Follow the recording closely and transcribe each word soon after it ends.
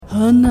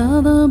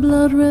Another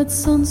blood-red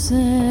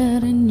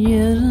sunset and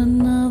yet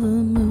another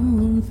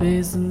moon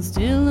phase, and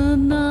still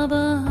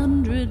another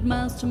 100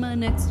 miles to my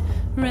next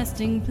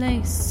resting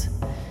place.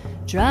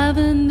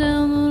 Driving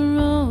down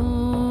the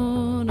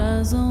road,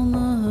 eyes on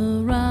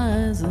the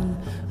horizon.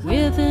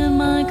 Within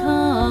my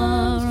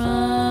car,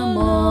 I'm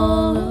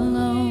all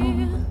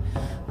alone,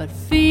 but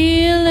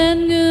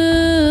feeling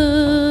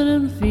good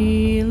and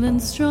feeling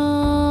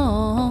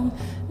strong,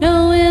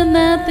 knowing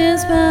that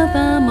this path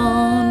I'm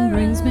on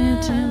brings me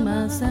to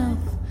myself.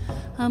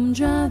 I'm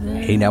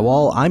driving. Hey now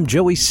all, I'm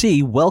Joey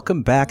C.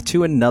 Welcome back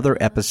to another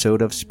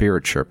episode of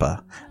Spirit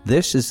Sherpa.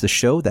 This is the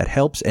show that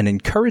helps and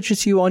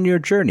encourages you on your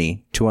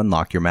journey to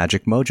unlock your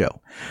magic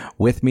mojo.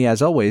 With me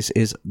as always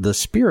is the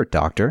Spirit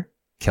Doctor,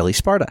 Kelly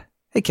Sparta.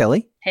 Hey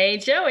Kelly. Hey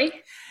Joey.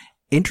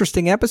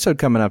 Interesting episode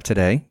coming up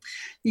today.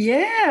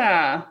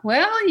 Yeah.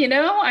 Well, you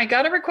know, I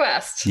got a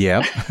request.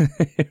 Yep.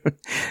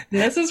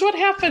 This is what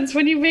happens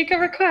when you make a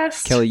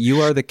request. Kelly, you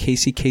are the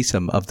Casey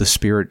Kasem of the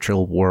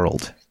spiritual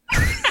world.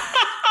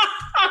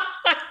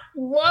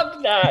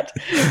 Love that.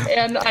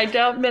 And I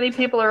doubt many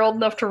people are old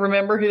enough to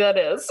remember who that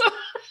is.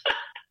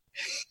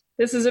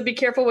 This is a Be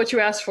Careful What You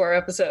Ask For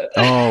episode.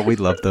 Oh, we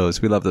love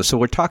those. We love those. So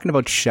we're talking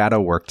about shadow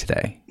work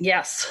today.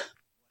 Yes.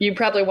 You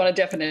probably want a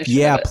definition.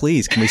 Yeah, of it.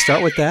 please. Can we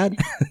start with that?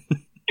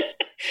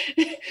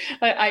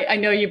 I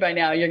know you by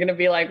now. You're going to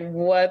be like,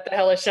 what the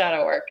hell is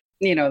shadow work?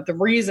 You know, the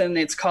reason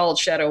it's called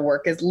shadow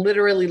work is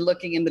literally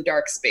looking in the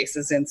dark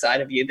spaces inside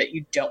of you that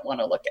you don't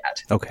want to look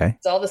at. Okay.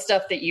 It's all the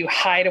stuff that you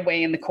hide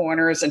away in the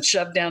corners and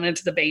shove down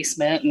into the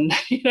basement and,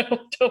 you know,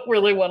 don't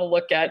really want to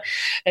look at.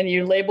 And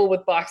you label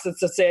with boxes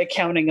that say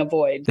accounting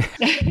avoid.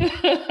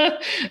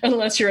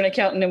 Unless you're an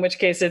accountant, in which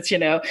case it's, you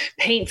know,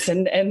 paints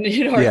and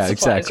you know, art supplies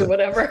exactly. or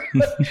whatever.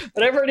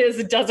 Whatever it is,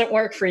 it doesn't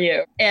work for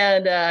you.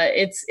 And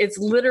it's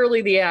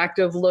literally the act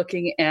of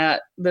looking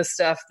at the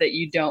stuff that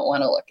you don't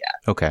want to look at.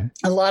 Okay.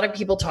 A lot of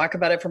people talk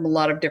about it from a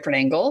lot of different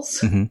angles.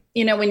 Mm-hmm.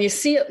 You know, when you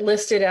see it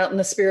listed out in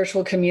the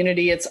spiritual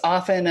community, it's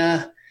often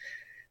a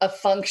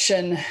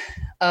function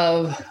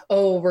of,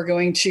 oh, we're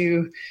going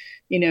to,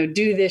 you know,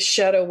 do this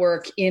shadow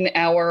work in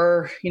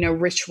our, you know,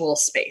 ritual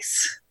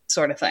space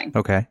sort of thing.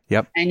 Okay.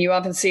 Yep. And you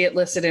often see it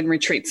listed in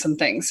retreats and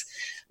things.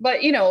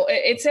 But, you know,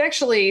 it's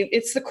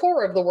the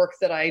core of the work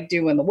that I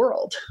do in the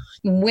world.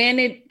 When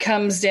it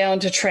comes down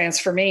to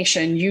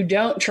transformation, you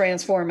don't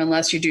transform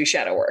unless you do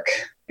shadow work,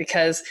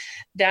 because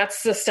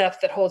that's the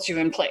stuff that holds you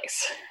in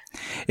place.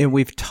 And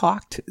we've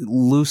talked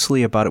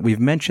loosely about it. We've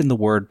mentioned the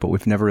word, but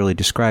we've never really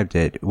described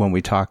it when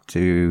we talk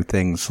to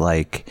things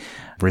like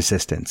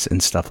resistance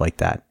and stuff like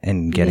that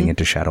and getting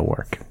into shadow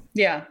work.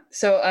 Yeah.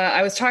 So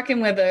I was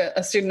talking with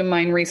a student of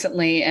mine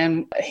recently,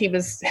 and he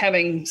was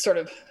having sort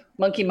of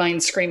monkey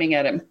mind screaming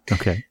at him.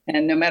 Okay.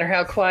 And no matter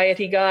how quiet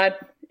he got,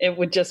 it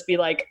would just be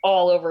like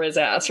all over his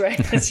ass, right?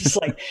 It's just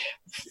like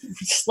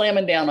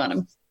slamming down on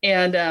him.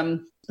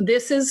 And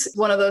this is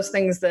one of those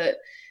things that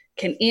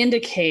can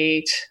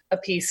indicate a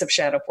piece of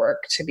shadow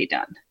work to be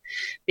done.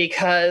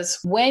 Because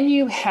when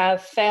you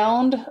have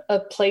found a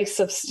place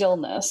of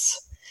stillness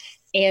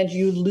and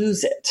you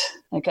lose it,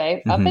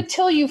 okay, up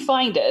until you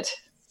find it,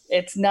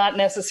 it's not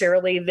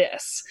necessarily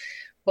this.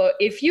 But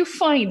if you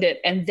find it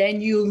and then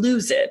you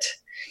lose it,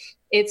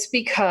 it's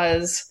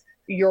because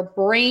your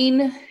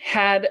brain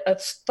had a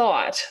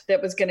thought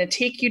that was going to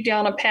take you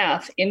down a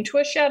path into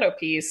a shadow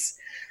piece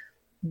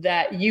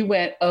that you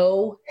went,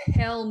 oh,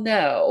 hell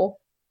no,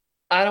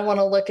 I don't want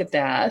to look at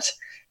that.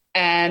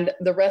 And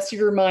the rest of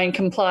your mind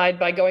complied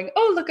by going,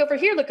 oh, look over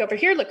here, look over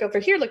here, look over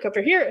here, look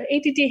over here,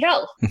 ATT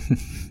hell.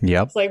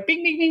 Yep. It's like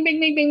bing, bing, bing, bing,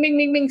 bing, bing, bing,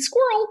 bing, bing,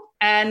 squirrel.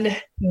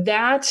 And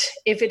that,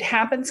 if it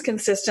happens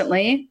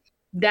consistently,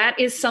 that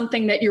is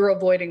something that you're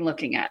avoiding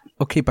looking at.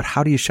 Okay, but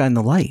how do you shine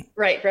the light?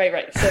 Right.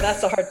 So that's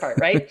the hard part,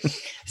 right?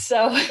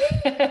 So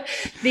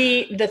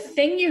the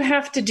thing you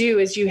have to do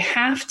is you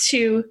have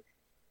to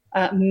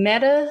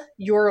meta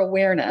your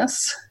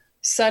awareness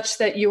such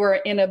that you are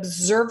in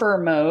observer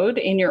mode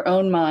in your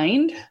own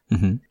mind,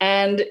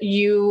 and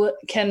you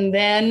can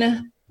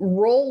then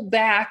roll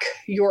back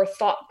your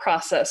thought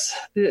process.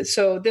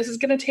 So this is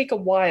going to take a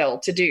while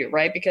to do,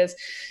 right? Because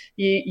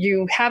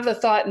you have the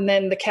thought and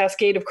then the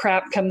cascade of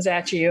crap comes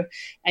at you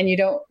and you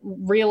don't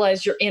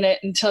realize you're in it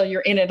until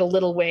you're in it a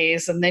little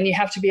ways. And then you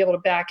have to be able to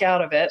back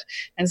out of it.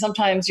 And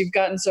sometimes you've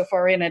gotten so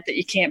far in it that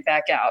you can't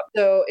back out.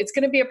 So it's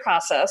going to be a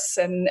process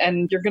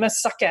and you're going to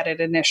suck at it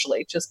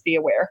initially. Just be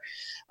aware.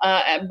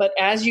 But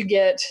as you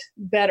get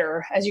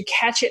better, as you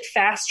catch it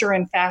faster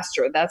and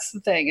faster, that's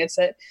the thing. It's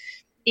that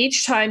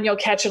each time you'll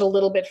catch it a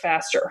little bit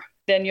faster.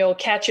 Then you'll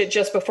catch it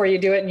just before you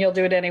do it, and you'll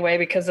do it anyway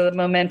because of the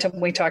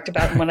momentum we talked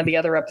about in one of the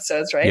other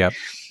episodes, right? Yep.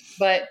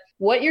 But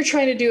what you're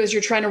trying to do is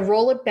you're trying to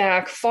roll it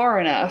back far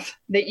enough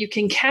that you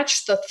can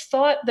catch the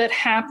thought that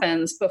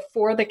happens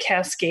before the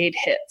cascade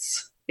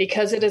hits.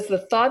 Because it is the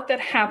thought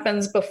that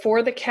happens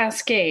before the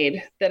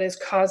cascade that is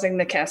causing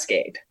the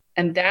cascade.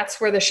 And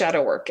that's where the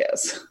shadow work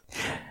is.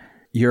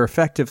 You're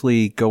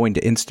effectively going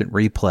to instant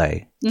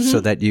replay so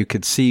that you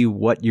could see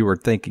what you were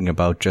thinking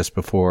about just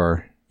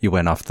before you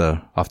went off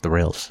the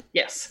rails.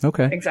 Yes.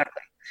 Okay.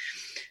 Exactly.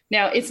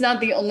 Now, it's not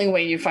the only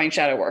way you find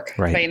shadow work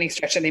by any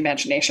stretch of the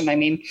imagination. I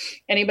mean,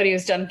 anybody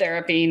who's done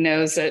therapy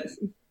knows that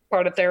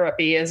part of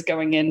therapy is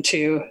going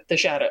into the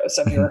shadows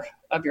of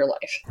your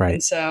life. Right.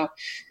 And so,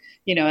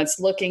 it's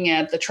looking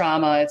at the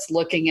trauma, it's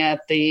looking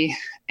at the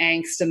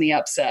angst and the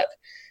upset,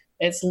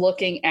 it's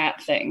looking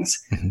at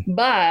things.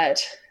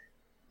 But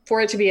for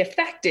it to be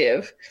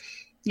effective,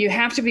 you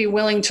have to be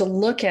willing to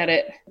look at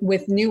it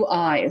with new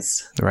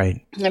eyes.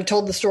 Right. I've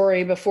told the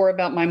story before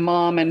about my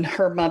mom and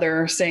her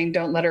mother saying,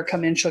 don't let her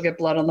come in, she'll get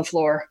blood on the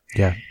floor.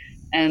 Yeah.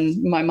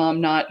 And my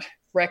mom not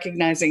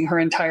recognizing her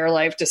entire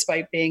life,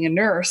 despite being a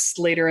nurse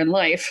later in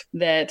life,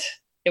 that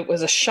it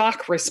was a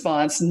shock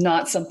response,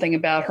 not something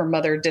about her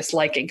mother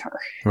disliking her.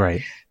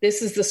 Right.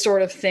 This is the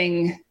sort of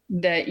thing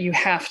that you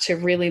have to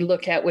really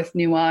look at with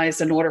new eyes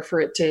in order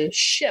for it to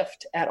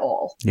shift at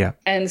all. Yeah.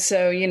 And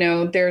so,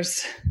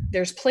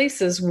 there's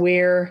places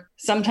where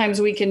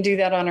sometimes we can do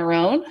that on our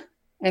own.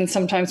 And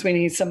sometimes we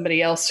need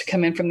somebody else to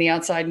come in from the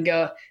outside and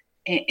go,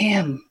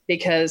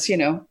 because,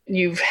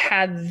 you've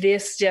had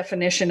this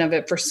definition of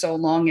it for so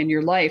long in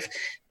your life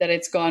that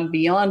it's gone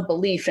beyond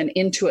belief and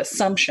into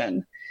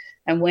assumption.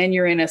 And when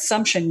you're in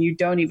assumption, you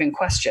don't even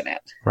question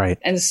it. Right.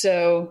 And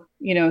so,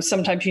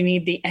 sometimes you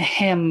need the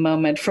ahem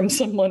moment from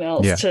someone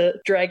else to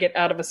drag it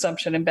out of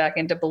assumption and back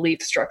into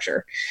belief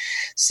structure.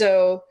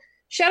 So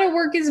shadow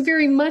work is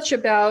very much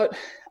about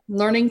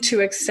learning to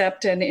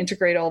accept and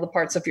integrate all the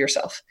parts of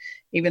yourself,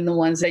 even the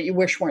ones that you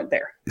wish weren't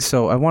there.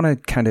 So I want to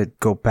kind of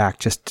go back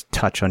just to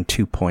touch on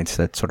 2 points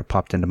that sort of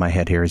popped into my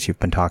head here as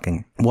you've been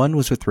talking. One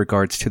was with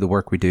regards to the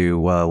work we do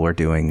while we're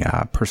doing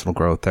personal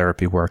growth,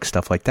 therapy work,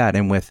 stuff like that.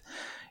 And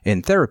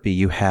in therapy,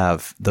 you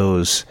have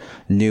those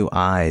new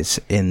eyes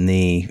in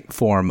the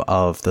form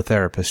of the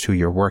therapist who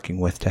you're working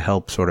with to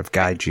help sort of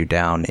guide you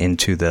down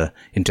into the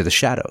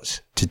shadows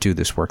to do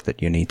this work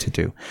that you need to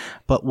do.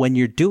 But when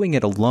you're doing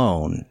it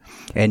alone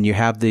and you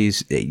have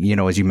these,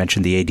 as you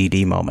mentioned, the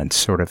ADD moments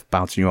sort of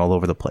bouncing you all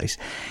over the place.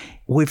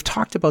 We've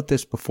talked about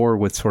this before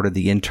with sort of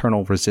the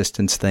internal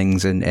resistance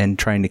things and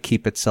trying to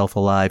keep itself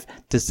alive.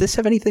 Does this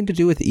have anything to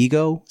do with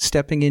ego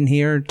stepping in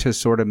here to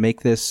sort of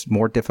make this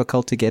more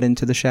difficult to get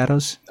into the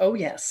shadows? Oh,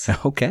 yes.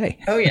 Okay.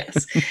 Oh,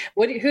 yes.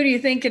 Who do you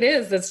think it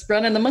is that's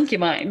running the monkey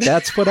mind?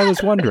 That's what I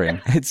was wondering.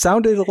 It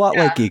sounded a lot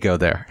like ego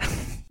there.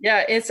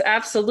 Yeah, it's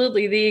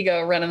absolutely the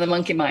ego running the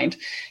monkey mind.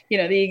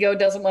 The ego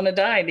doesn't want to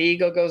die. The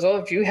ego goes, oh,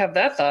 if you have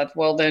that thought,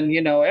 well, then,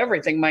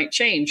 everything might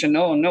change. And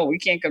no, we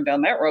can't go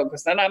down that road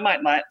because then I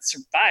might not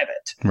survive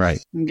it. Right.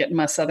 I'm getting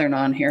my Southern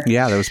on here.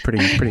 Yeah, that was pretty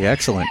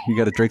excellent. You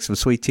got to drink some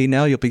sweet tea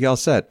now. You'll be all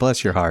set.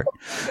 Bless your heart.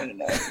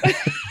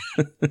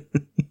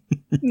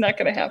 Not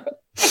going to happen.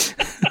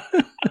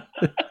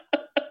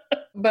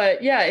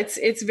 But yeah,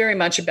 it's very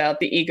much about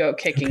the ego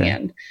kicking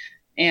in.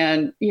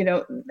 And,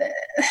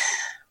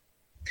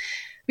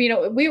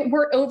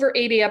 we're over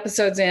 80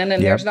 episodes in,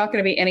 and there's not going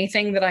to be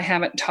anything that I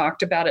haven't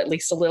talked about at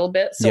least a little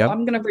bit. So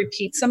I'm going to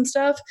repeat some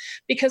stuff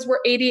because we're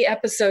 80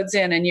 episodes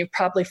in and you've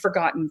probably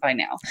forgotten by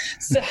now.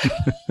 So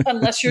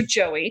unless you're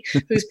Joey,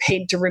 who's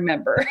paid to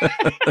remember.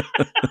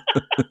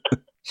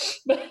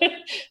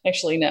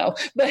 Actually, no,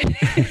 but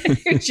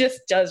he just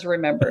does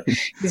remember.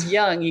 He's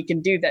young. He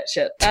can do that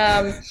shit.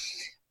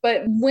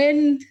 But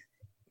when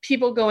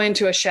people go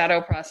into a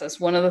shadow process,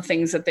 one of the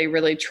things that they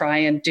really try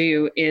and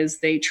do is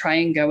they try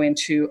and go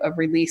into a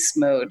release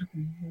mode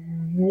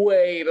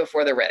way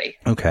before they're ready.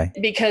 Okay.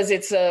 Because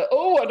it's I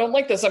don't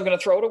like this. I'm going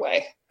to throw it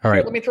away. All right.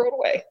 Here, let me throw it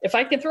away. If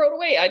I can throw it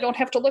away, I don't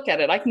have to look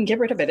at it. I can get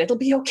rid of it. It'll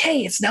be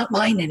okay. It's not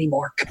mine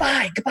anymore.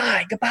 Goodbye,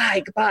 goodbye,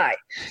 goodbye, goodbye.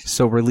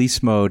 So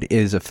release mode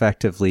is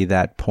effectively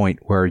that point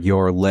where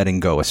you're letting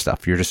go of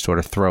stuff. You're just sort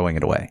of throwing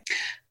it away.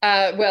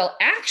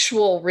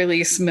 Actual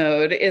release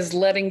mode is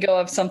letting go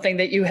of something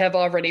that you have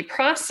already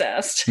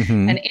processed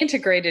and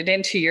integrated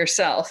into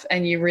yourself,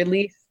 and you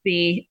release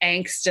the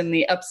angst and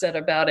the upset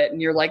about it. And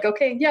you're like,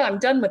 okay, yeah, I'm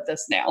done with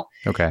this now.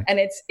 Okay. And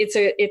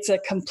it's a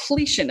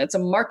completion. It's a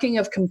marking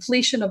of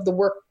completion of the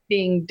work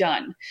being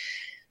done.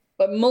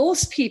 But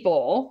most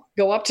people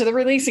go up to the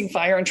releasing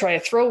fire and try to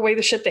throw away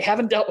the shit they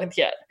haven't dealt with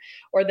yet,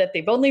 or that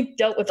they've only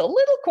dealt with a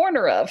little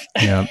corner of.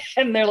 Yep.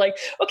 And they're like,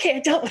 okay, I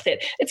dealt with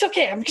it. It's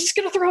okay. I'm just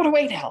going to throw it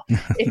away now.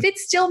 If it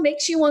still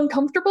makes you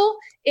uncomfortable,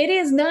 it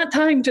is not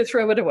time to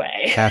throw it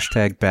away.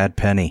 Hashtag bad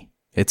penny.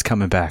 It's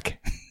coming back.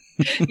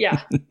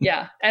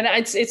 Yeah. And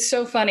it's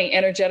so funny.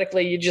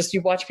 Energetically,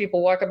 you watch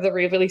people walk up to the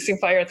releasing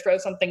fire and throw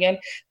something in.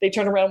 They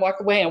turn around, walk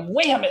away, and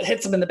wham, it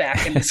hits them in the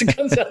back and it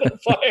comes out of the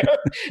fire.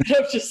 And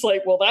I'm just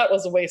like, well, that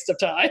was a waste of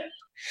time.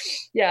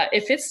 Yeah.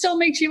 If it still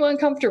makes you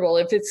uncomfortable,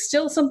 if it's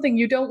still something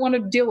you don't want to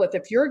deal with,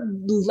 if you're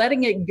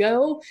letting it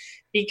go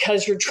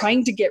because you're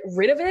trying to get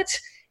rid of it,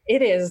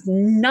 it is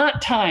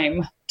not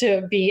time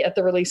to be at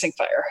the releasing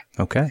fire.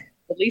 Okay.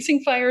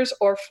 Releasing fires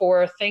or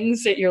for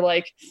things that you're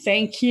like,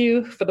 thank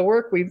you for the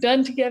work we've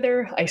done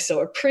together. I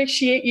so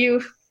appreciate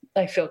you.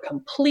 I feel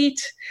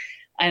complete,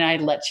 and I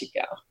let you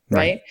go.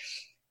 Right.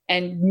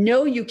 And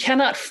no, you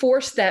cannot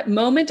force that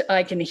moment.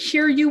 I can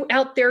hear you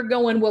out there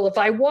going, well, if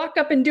I walk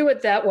up and do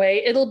it that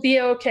way, it'll be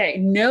okay.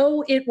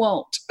 No, it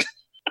won't.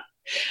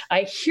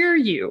 I hear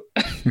you.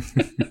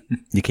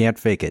 You can't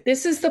fake it.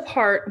 This is the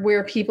part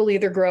where people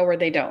either grow or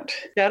they don't.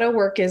 Shadow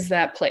work is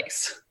that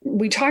place.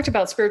 We talked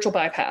about spiritual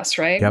bypass,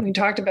 right? Yep. We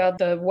talked about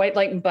the white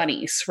light and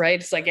bunnies, right?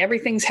 It's like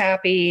everything's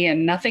happy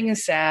and nothing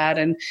is sad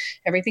and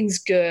everything's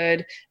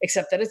good,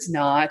 except that it's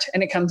not.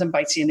 And it comes and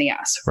bites you in the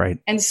ass. Right.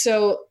 And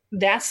so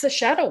that's the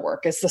shadow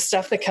work. It's the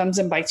stuff that comes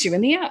and bites you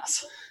in the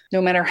ass.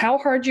 No matter how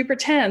hard you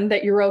pretend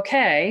that you're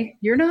okay,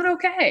 you're not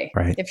okay.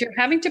 Right. If you're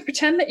having to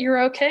pretend that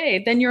you're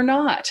okay, then you're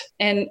not.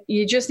 And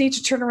you just need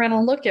to turn around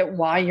and look at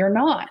why you're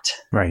not.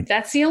 Right.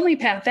 That's the only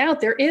path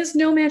out. There is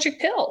no magic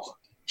pill.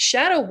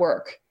 Shadow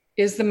work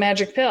is the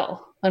magic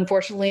pill.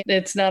 Unfortunately,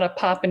 it's not a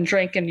pop and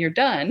drink and you're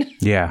done.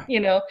 Yeah.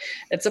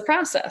 It's a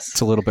process. It's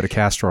a little bit of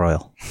castor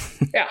oil.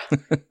 Yeah.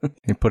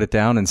 You put it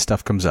down and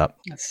stuff comes up.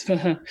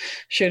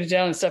 Shoot it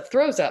down and stuff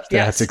throws up.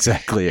 That's Yes.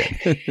 exactly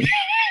it.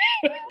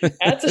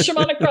 That's a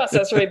shamanic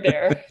process right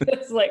there.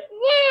 It's like,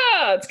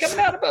 it's coming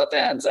out of both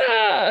ends.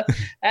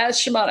 As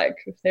shamanic.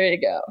 There you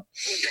go.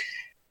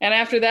 And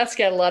after that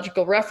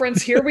scatological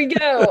reference, here we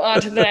go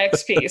on to the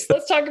next piece.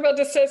 Let's talk about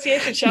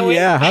dissociation, shall we?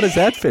 Yeah. How does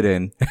that fit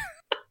in?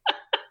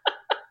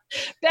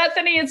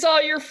 Bethany, it's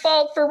all your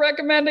fault for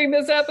recommending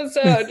this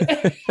episode.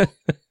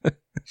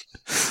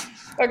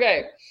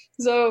 Okay.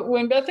 So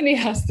when Bethany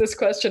asked this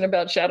question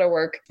about shadow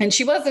work, and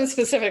she wasn't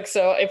specific,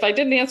 so if I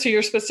didn't answer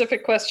your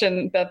specific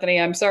question, Bethany,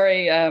 I'm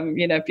sorry.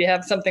 If you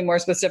have something more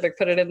specific,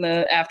 put it in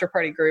the after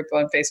party group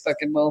on Facebook,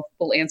 and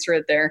we'll answer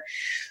it there.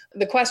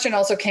 The question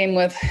also came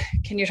with,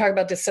 can you talk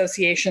about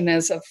dissociation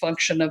as a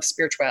function of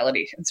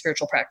spirituality and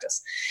spiritual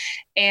practice?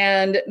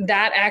 And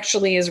that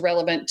actually is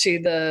relevant to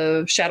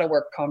the shadow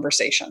work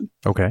conversation.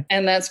 Okay.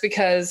 And that's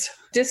because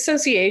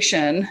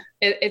dissociation,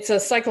 it's a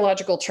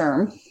psychological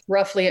term.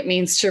 Roughly, it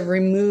means to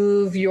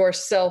remove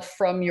yourself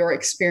from your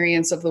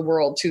experience of the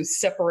world, to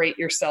separate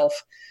yourself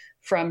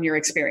from your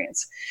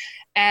experience.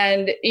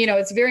 And,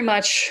 it's very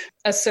much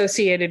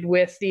associated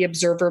with the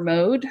observer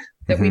mode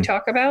that we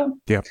talk about.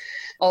 Yeah.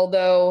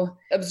 Although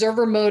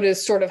observer mode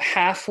is sort of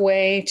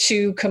halfway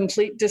to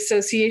complete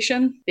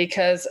dissociation,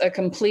 because a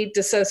complete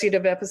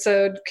dissociative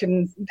episode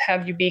can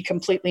have you be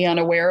completely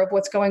unaware of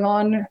what's going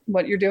on,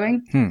 what you're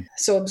doing.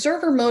 So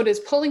observer mode is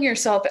pulling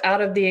yourself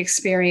out of the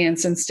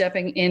experience and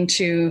stepping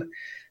into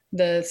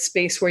the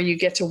space where you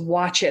get to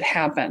watch it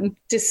happen.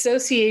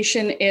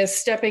 Dissociation is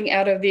stepping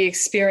out of the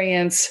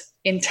experience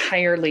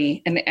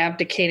entirely and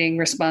abdicating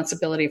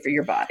responsibility for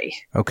your body.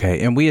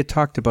 Okay. And we had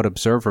talked about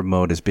observer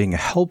mode as being a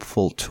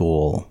helpful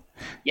tool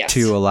Yes.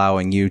 to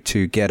allowing you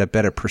to get a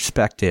better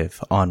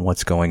perspective on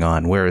what's going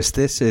on. Whereas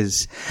this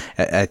is,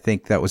 I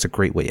think that was a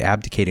great way.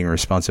 Abdicating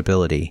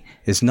responsibility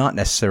is not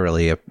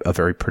necessarily a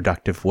very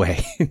productive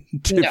way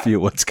to view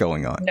what's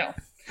going on. No.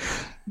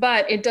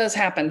 But it does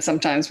happen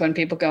sometimes when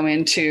people go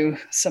into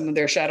some of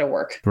their shadow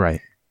work.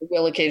 Right. It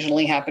will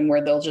occasionally happen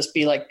where they'll just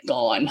be like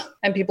gone.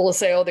 And people will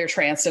say, oh, they're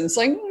tranced. And it's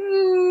like,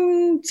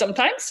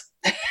 sometimes.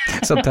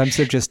 Sometimes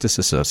they're just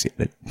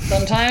disassociated.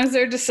 Sometimes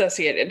they're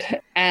dissociated.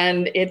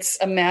 And it's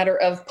a matter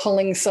of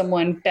pulling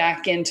someone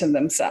back into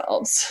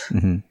themselves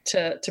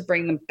to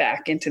bring them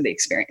back into the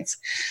experience.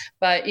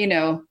 But,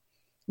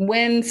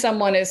 when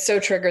someone is so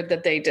triggered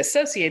that they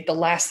dissociate, the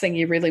last thing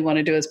you really want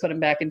to do is put them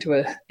back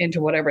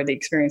into whatever the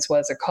experience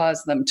was or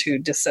cause them to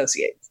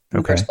dissociate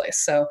in the first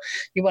place. So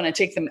you want to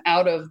take them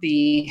out of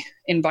the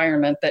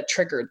environment that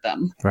triggered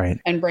them, right,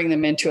 and bring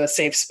them into a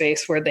safe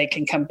space where they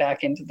can come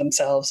back into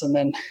themselves and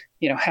then,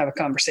 have a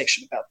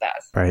conversation about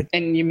that. Right.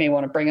 And you may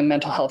want to bring a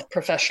mental health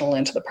professional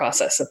into the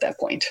process at that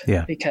point.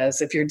 Yeah.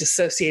 Because if you're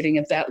dissociating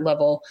at that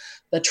level,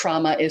 the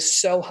trauma is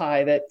so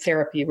high that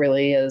therapy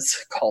really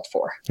is called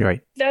for.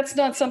 Right. That's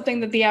not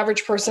something that the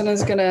average person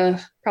is going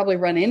to probably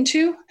run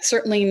into.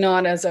 Certainly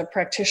not as a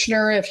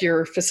practitioner if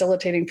you're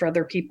facilitating for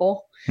other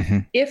people.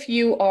 If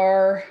you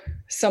are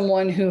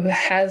someone who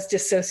has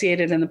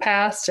dissociated in the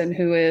past and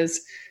who is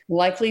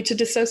likely to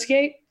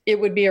dissociate, it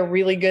would be a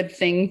really good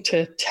thing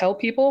to tell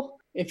people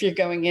if you're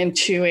going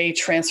into a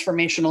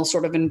transformational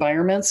sort of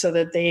environment, so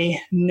that they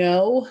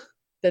know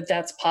that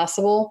that's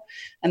possible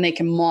and they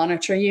can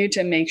monitor you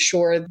to make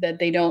sure that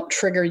they don't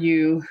trigger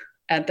you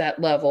at that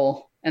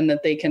level and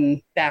that they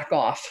can back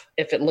off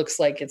if it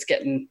looks like it's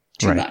getting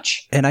too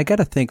much. And I got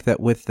to think that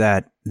with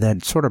that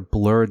sort of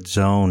blurred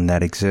zone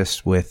that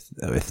exists with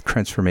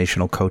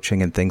transformational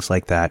coaching and things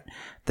like that,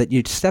 that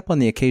you'd step on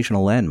the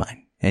occasional landmine,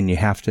 and you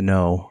have to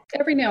know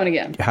every now and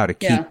again how to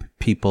keep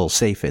people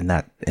safe in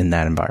that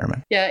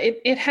environment. Yeah,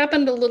 it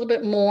happened a little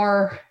bit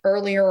more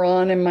earlier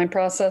on in my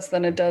process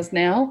than it does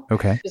now.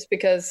 Okay. Just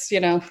because,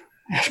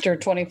 after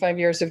 25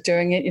 years of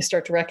doing it, you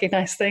start to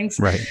recognize things.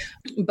 Right.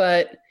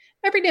 But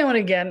every now and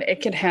again,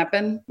 it can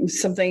happen.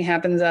 Something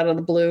happens out of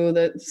the blue,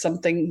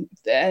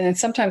 and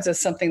sometimes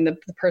it's something that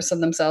the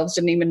person themselves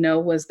didn't even know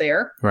was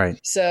there. Right.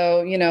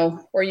 So,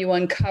 or you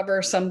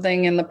uncover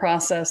something in the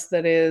process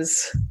that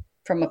is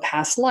from a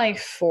past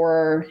life,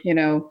 or,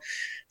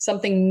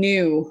 something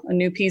new, a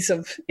new piece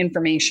of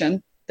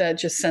information that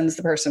just sends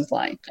the person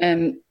flying.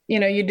 And,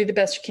 you do the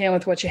best you can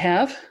with what you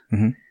have,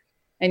 and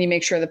you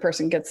make sure the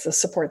person gets the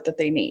support that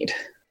they need.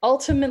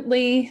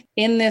 ultimately,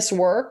 in this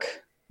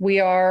work, we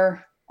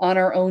are on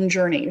our own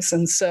journeys.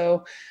 And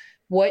so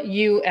what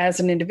you as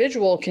an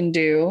individual can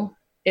do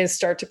is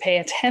start to pay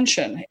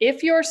attention.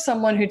 If you're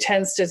someone who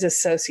tends to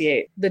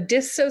dissociate, the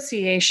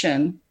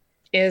dissociation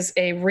is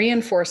a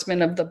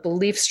reinforcement of the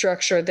belief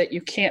structure that you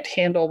can't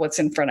handle what's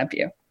in front of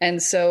you.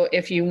 And so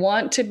if you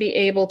want to be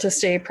able to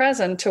stay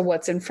present to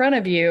what's in front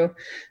of you,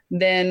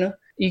 then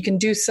you can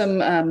do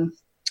some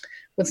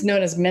what's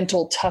known as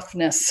mental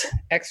toughness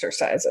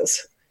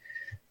exercises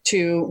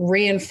to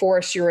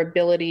reinforce your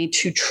ability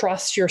to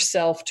trust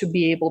yourself to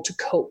be able to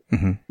cope.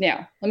 Mm-hmm.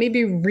 Now, let me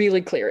be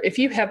really clear. If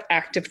you have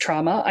active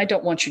trauma, I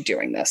don't want you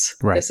doing this.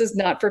 Right. This is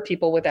not for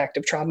people with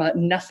active trauma.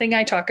 Nothing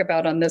I talk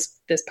about on this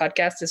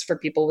podcast is for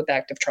people with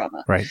active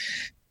trauma. Right.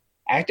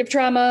 Active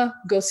trauma,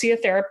 go see a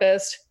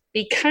therapist,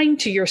 be kind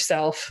to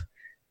yourself,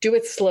 do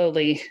it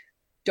slowly.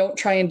 Don't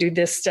try and do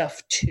this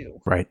stuff too.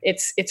 Right.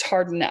 It's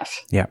hard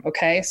enough. Yeah.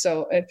 Okay.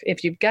 So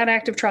if you've got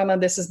active trauma,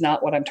 this is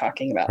not what I'm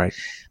talking about. Right.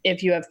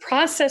 If you have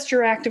processed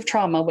your active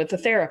trauma with a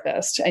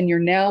therapist and you're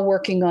now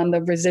working on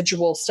the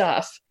residual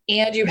stuff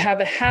and you have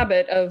a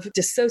habit of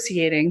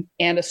dissociating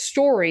and a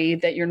story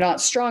that you're not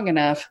strong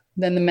enough,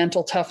 then the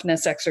mental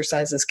toughness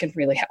exercises can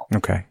really help.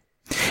 Okay.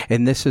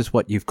 And this is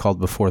what you've called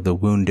before the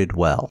wounded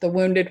well. The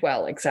wounded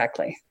well.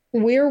 Exactly.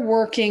 We're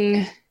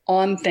working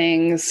on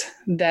things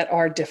that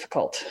are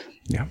difficult.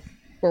 Yeah.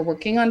 We're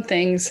working on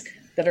things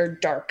that are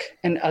dark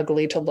and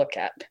ugly to look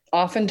at.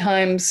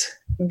 Oftentimes,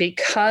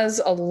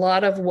 because a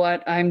lot of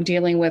what I'm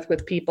dealing with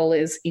people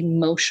is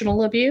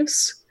emotional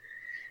abuse,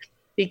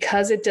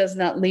 because it does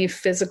not leave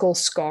physical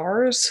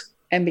scars,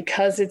 and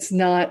because it's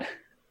not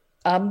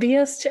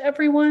obvious to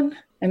everyone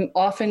and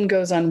often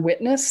goes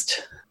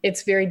unwitnessed,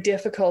 it's very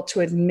difficult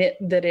to admit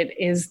that it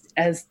is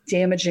as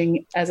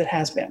damaging as it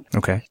has been.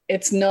 Okay.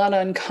 It's not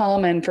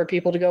uncommon for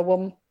people to go,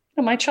 well,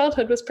 my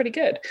childhood was pretty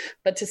good,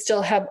 but to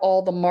still have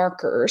all the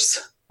markers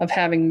of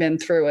having been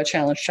through a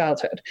challenged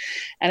childhood.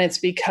 And it's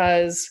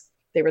because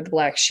they were the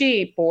black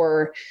sheep,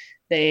 or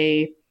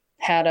they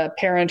had a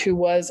parent who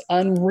was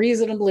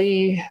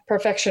unreasonably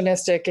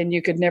perfectionistic and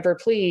you could never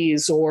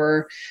please,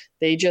 or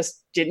they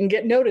just didn't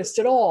get noticed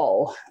at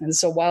all. And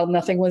so while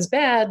nothing was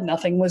bad,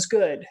 nothing was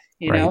good,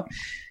 you know?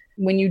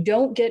 When you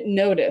don't get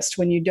noticed,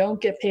 when you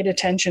don't get paid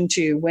attention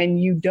to, when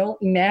you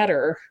don't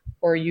matter,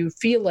 or you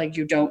feel like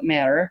you don't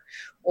matter,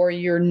 or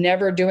you're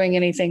never doing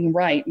anything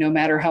right, no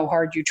matter how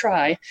hard you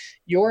try,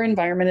 your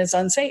environment is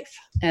unsafe.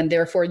 And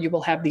therefore you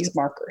will have these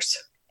markers.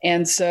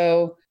 And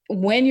so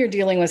when you're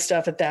dealing with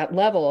stuff at that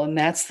level, and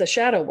that's the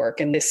shadow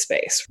work in this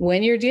space,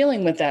 when you're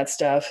dealing with that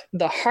stuff,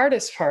 the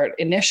hardest part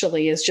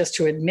initially is just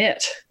to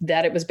admit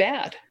that it was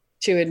bad,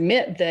 to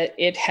admit that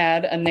it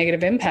had a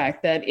negative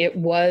impact, that it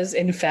was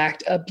in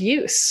fact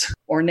abuse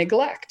or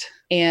neglect,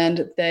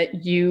 and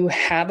that you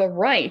have a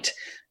right,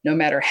 no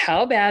matter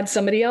how bad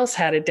somebody else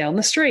had it down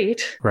the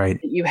street, right,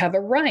 you have a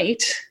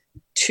right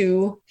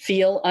to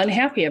feel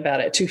unhappy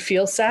about it, to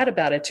feel sad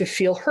about it, to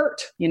feel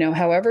hurt,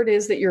 however it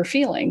is that you're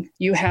feeling,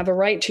 you have a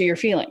right to your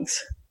feelings.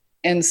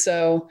 And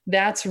so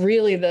that's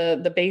really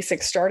the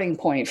basic starting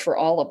point for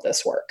all of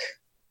this work,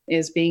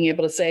 is being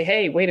able to say,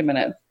 hey, wait a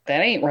minute, that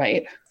ain't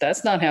right.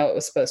 That's not how it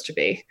was supposed to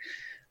be.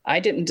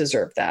 I didn't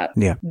deserve that.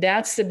 Yeah.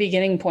 That's the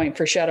beginning point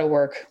for shadow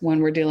work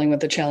when we're dealing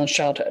with a challenged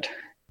childhood.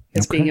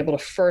 It's being able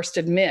to first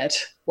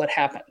admit what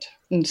happened.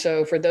 And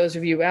so for those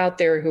of you out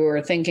there who are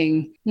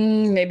thinking,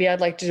 maybe I'd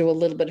like to do a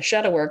little bit of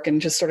shadow work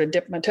and just sort of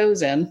dip my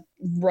toes in,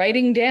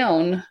 writing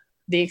down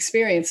the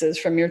experiences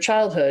from your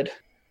childhood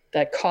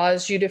that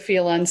caused you to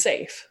feel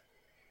unsafe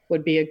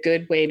would be a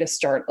good way to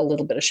start a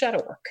little bit of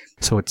shadow work.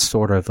 So it's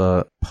sort of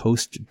a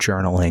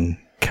post-journaling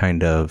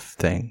kind of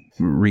thing,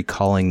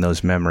 recalling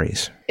those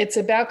memories. It's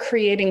about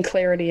creating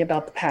clarity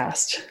about the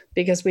past,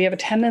 because we have a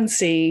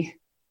tendency,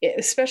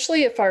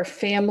 especially if our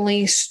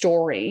family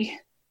story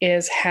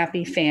is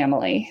happy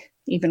family,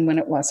 even when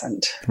it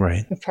wasn't.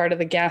 Right. Part of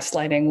the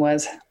gaslighting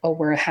was, oh,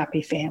 we're a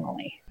happy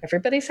family.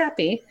 Everybody's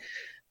happy.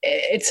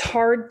 It's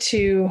hard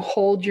to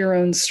hold your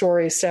own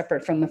story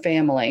separate from the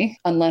family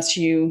unless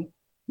you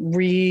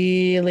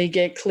really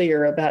get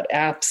clear about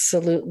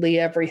absolutely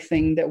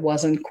everything that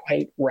wasn't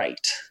quite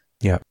right.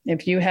 Yeah.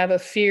 If you have a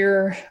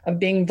fear of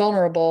being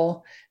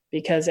vulnerable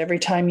because every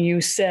time you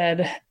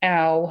said,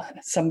 ow,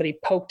 somebody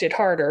poked it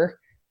harder,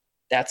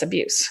 that's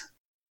abuse.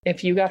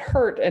 If you got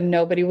hurt and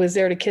nobody was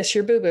there to kiss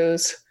your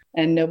boo-boos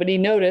and nobody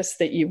noticed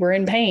that you were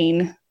in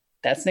pain,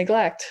 that's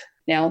neglect.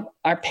 Now,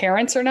 our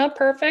parents are not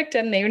perfect,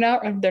 and they're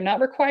not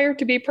required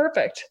to be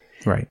perfect.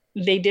 Right.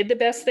 They did the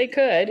best they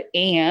could,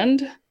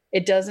 and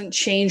it doesn't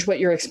change what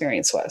your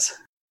experience was.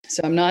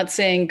 So I'm not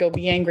saying go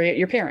be angry at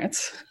your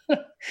parents.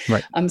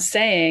 Right. I'm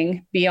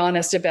saying be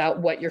honest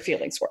about what your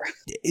feelings were.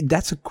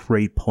 That's a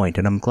great point,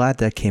 and I'm glad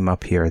that came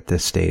up here at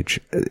this stage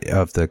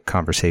of the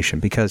conversation,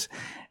 because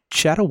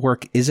shadow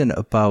work isn't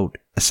about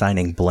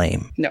assigning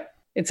blame. No,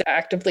 it's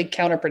actively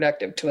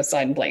counterproductive to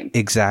assign blame.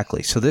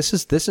 Exactly. So this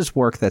is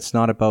work that's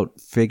not about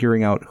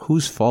figuring out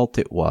whose fault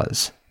it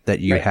was. that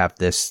you Right. have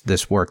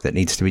this work that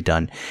needs to be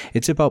done.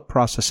 It's about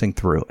processing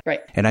through it.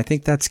 Right. And I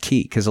think that's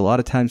key, because a lot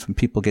of times when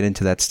people get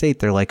into that state,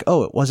 they're like,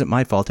 oh, it wasn't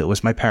my fault. It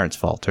was my parents'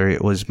 fault, or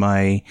it was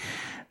my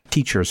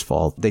teacher's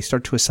fault. They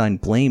start to assign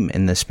blame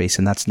in this space,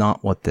 and that's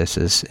not what this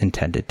is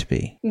intended to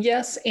be.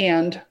 Yes,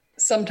 and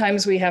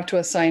sometimes we have to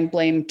assign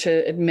blame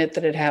to admit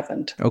that it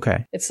happened.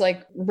 Okay. It's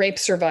like rape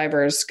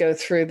survivors go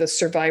through the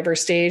survivor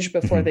stage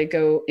before they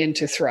go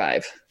into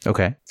thrive.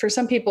 Okay. For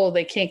some people,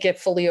 they can't get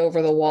fully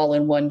over the wall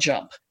in one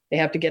jump. They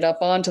have to get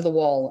up onto the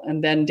wall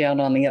and then down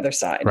on the other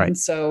side. Right. And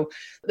so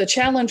the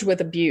challenge with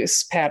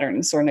abuse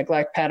patterns or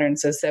neglect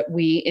patterns is that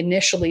we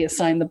initially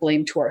assign the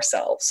blame to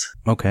ourselves.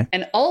 Okay.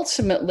 And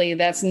ultimately,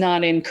 that's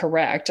not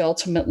incorrect.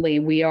 Ultimately,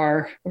 we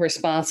are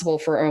responsible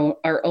for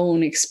our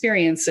own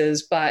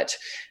experiences, but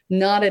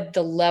not at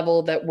the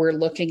level that we're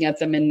looking at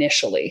them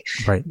initially.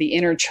 Right. The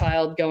inner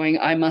child going,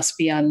 I must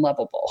be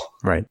unlovable.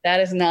 Right. That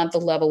is not the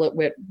level at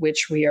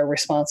which we are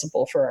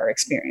responsible for our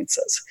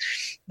experiences.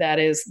 That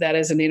is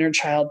an inner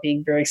child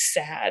being very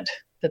sad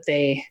that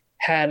they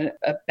had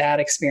a bad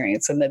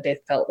experience and that they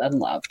felt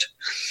unloved.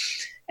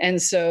 And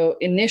so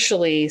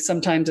initially,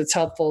 sometimes it's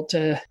helpful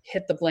to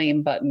hit the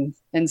blame button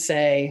and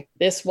say,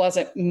 this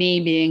wasn't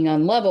me being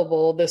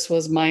unlovable. This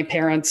was my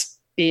parents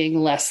being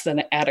less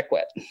than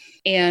adequate.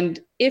 And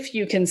if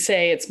you can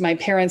say it's my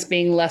parents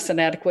being less than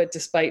adequate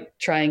despite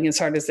trying as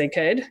hard as they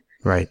could,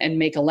 Right. and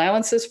make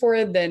allowances for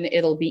it, then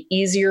it'll be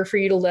easier for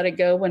you to let it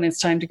go when it's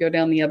time to go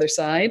down the other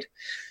side.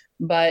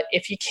 But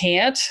if you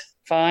can't,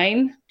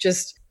 fine,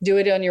 just do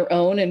it on your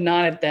own and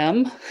not at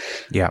them.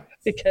 Yeah.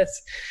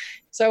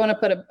 So I want to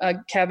put a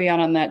caveat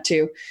on that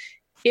too.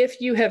 If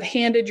you have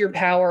handed your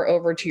power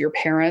over to your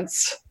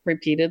parents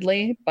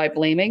repeatedly by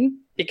blaming,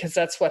 because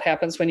that's what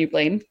happens when you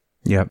blame,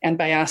 Yep. and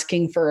by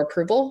asking for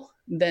approval,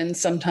 then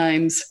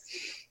sometimes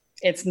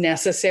it's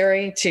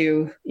necessary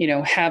to,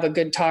 have a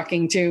good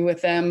talking to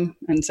with them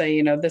and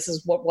say, this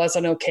is what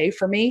wasn't okay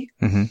for me,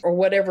 or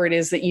whatever it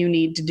is that you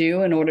need to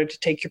do in order to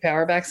take your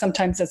power back.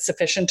 Sometimes it's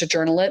sufficient to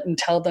journal it and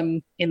tell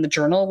them in the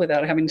journal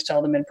without having to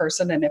tell them in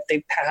person. And if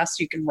they've passed,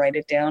 you can write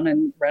it down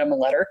and write them a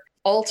letter.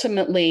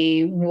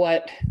 Ultimately,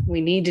 what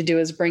we need to do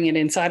is bring it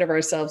inside of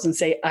ourselves and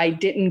say, I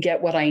didn't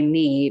get what I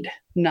need,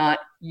 not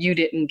you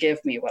didn't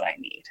give me what I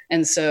need.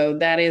 And so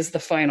that is the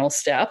final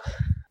step.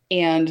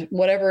 And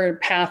whatever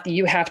path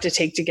you have to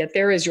take to get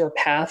there is your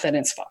path, and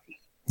it's fine.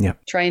 Yeah.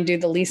 Try and do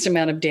the least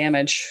amount of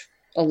damage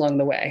along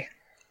the way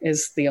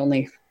is the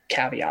only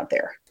caveat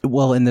there.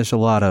 Well, and there's a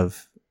lot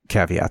of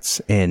caveats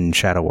in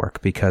shadow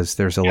work because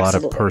there's a lot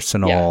of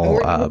personal.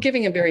 Yeah. We're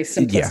giving a very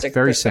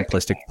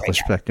simplistic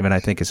perspective. And I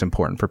think it's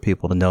important for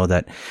people to know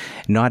that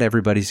not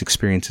everybody's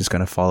experience is going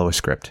to follow a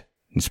script,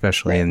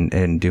 especially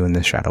in doing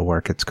the shadow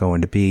work. It's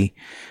going to be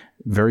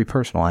very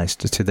personalized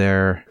to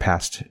their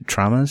past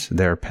traumas,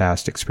 their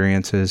past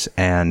experiences,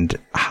 and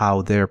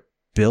how they're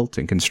built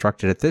and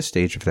constructed at this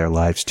stage of their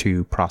lives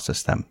to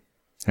process them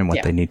and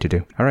what they need to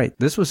do. All right.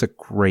 This was a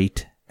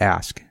great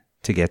ask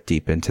to get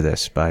deep into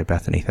this by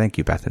Bethany. Thank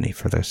you, Bethany,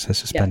 for this.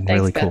 This has been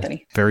really cool.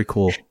 Bethany. Very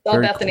cool. It's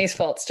all Bethany's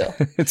fault still.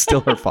 It's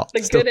still her fault.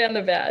 The good and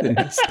the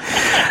bad.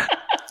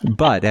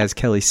 But as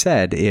Kelly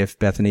said, if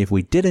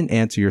we didn't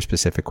answer your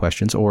specific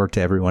questions, or to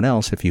everyone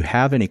else, if you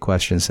have any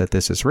questions that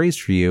this has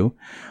raised for you,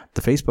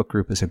 the Facebook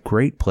group is a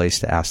great place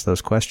to ask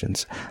those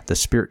questions. The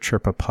Spirit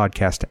Sherpa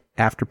Podcast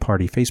After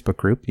Party Facebook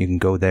group, you can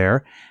go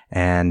there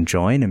and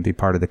join and be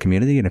part of the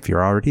community. And if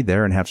you're already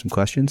there and have some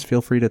questions,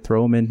 feel free to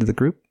throw them into the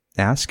group,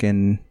 ask,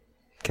 and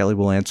Kelly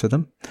will answer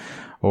them.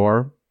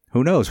 Or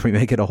who knows, we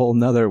make it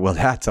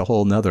that's a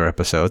whole nother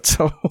episode.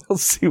 So we'll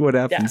see what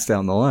happens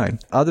down the line.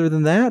 Other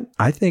than that,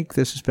 I think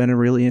this has been a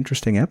really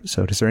interesting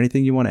episode. Is there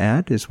anything you want to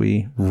add as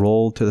we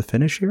roll to the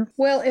finish here?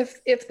 Well,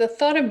 if the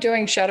thought of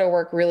doing shadow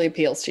work really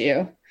appeals to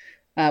you,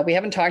 we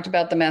haven't talked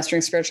about the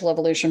Mastering Spiritual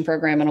Evolution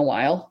program in a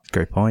while.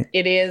 Great point.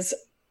 It is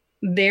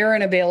there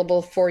and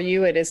available for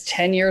you. It is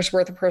 10 years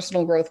worth of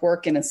personal growth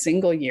work in a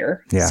single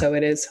year. Yeah. So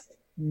it is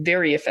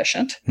very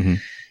efficient. Mm-hmm.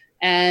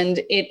 And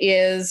it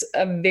is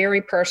a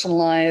very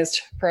personalized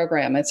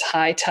program. It's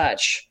high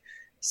touch.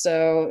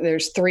 So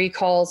there's 3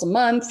 calls a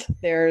month.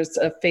 There's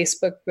a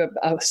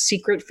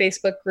secret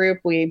Facebook group.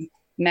 We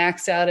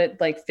max out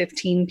at like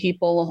 15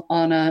 people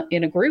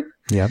in a group.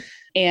 Yeah.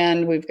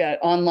 And we've got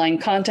online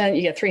content.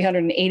 You get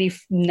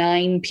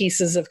 389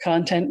 pieces of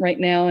content right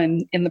now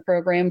in the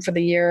program for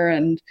the year.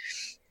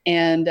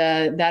 And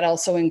that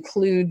also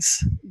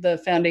includes the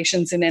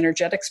Foundations in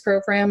Energetics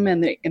program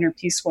and the Inner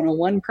Peace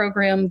 101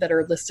 program that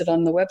are listed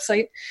on the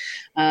website.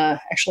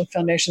 Actually,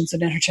 Foundations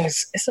in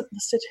Energetics isn't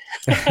listed.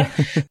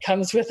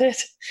 Comes with it.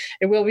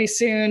 It will be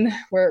soon.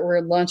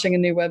 We're launching a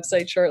new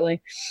website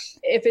shortly.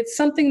 If it's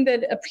something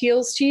that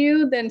appeals to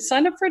you, then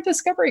sign up for a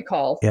discovery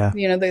call. Yeah.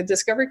 The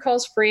discovery call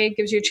is free. It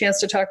gives you a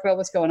chance to talk about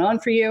what's going on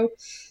for you.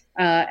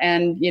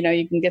 And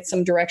you can get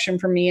some direction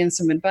from me and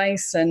some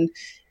advice. And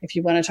if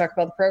you want to talk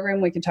about the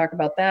program, we can talk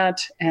about that.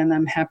 And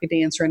I'm happy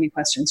to answer any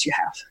questions you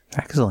have.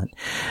 Excellent.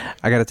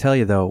 I got to tell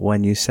you, though,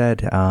 when you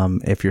said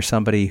if you're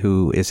somebody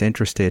who is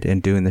interested in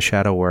doing the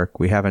shadow work,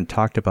 we haven't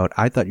talked about,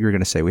 I thought you were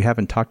going to say we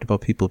haven't talked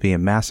about people being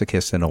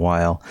masochists in a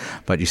while,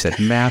 but you said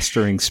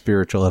mastering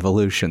spiritual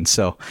evolution.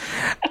 So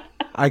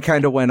I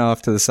kind of went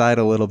off to the side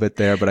a little bit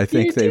there, but I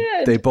think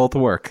they both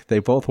work. They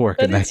both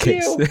work in that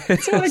case.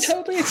 So I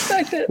totally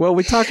expected. Well,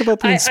 we talk about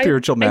being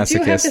spiritual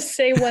masochists. I do have to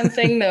say one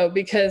thing, though,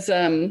 because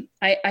I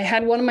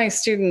had one of my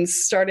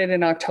students started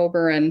in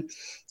October and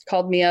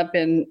called me up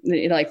in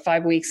like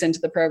 5 weeks into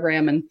the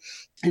program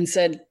and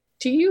said,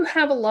 do you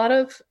have a lot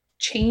of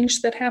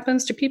change that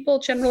happens? Do people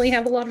generally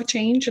have a lot of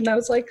change? And I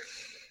was like,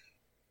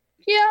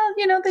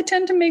 yeah, they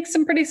tend to make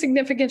some pretty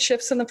significant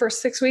shifts in the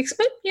first 6 weeks,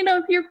 but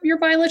your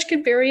mileage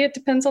can vary. It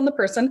depends on the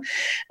person. And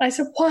I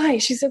said, why?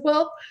 She said,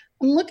 well,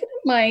 I'm looking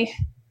at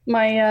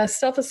my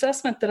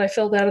self-assessment that I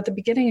filled out at the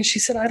beginning. And she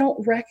said, I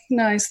don't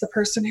recognize the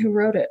person who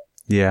wrote it.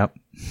 Yeah.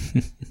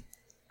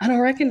 I don't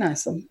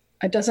recognize them.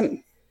 I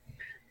don't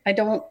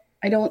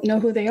know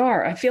who they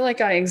are. I feel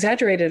like I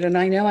exaggerated and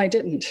I know I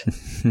didn't.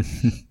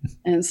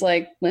 And it's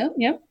like, well,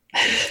 yeah.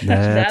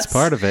 That's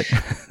part of it.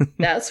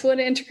 That's what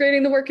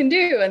integrating the work can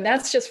do. And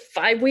that's just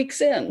 5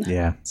 weeks in.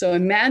 Yeah. So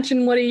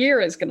imagine what a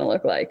year is going to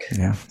look like.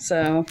 Yeah.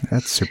 So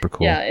that's super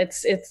cool. Yeah.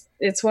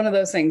 It's one of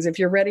those things. If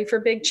you're ready for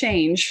big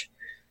change,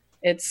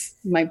 it's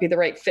might be the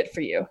right fit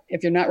for you.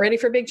 If you're not ready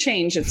for big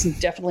change, it's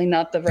definitely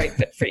not the right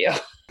fit for you.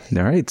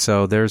 All right.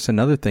 So there's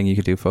another thing you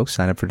could do, folks.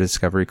 Sign up for the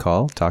Discovery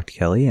Call, talk to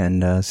Kelly,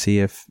 and see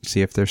if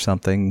there's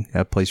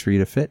a place for you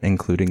to fit,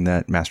 including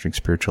that Mastering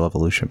Spiritual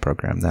Evolution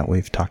program that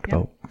we've talked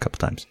about a couple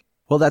times.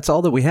 Well, that's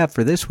all that we have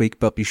for this week,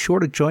 but be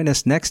sure to join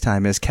us next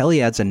time as Kelly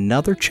adds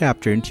another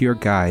chapter into your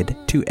guide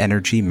to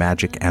energy,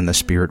 magic, and the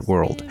spirit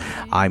world.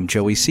 I'm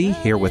Joey C.,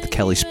 here with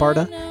Kelly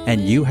Sparta,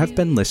 and you have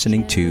been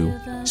listening to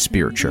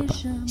Spirit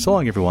Sherpa. So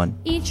long, everyone.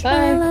 Each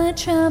while I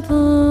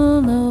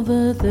travel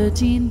over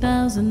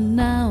 13,000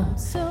 now,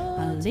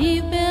 I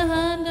leave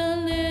behind a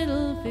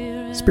little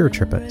fear. Spirit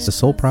Sherpa is the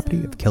sole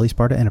property of Kelly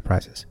Sparta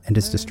Enterprises and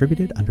is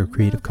distributed under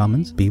Creative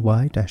Commons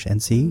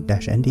BY-NC-ND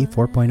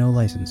 4.0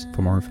 license.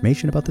 For more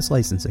information about this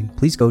licensing,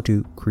 please go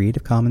to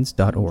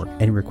creativecommons.org.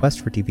 Any requests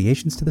for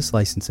deviations to this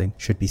licensing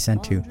should be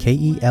sent to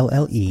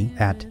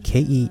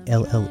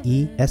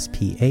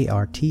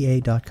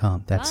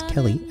KELLE@KELLESPARTA.com. That's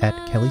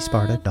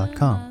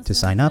Kelly@KellySparta.com. To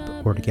sign up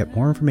or to get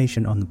more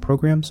information on the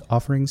programs,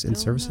 offerings, and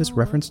services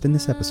referenced in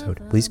this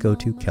episode, please go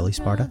to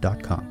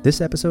KellySparta.com. This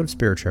episode of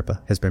Spirit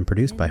Sherpa has been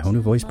produced by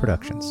Honu Voice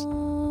Productions.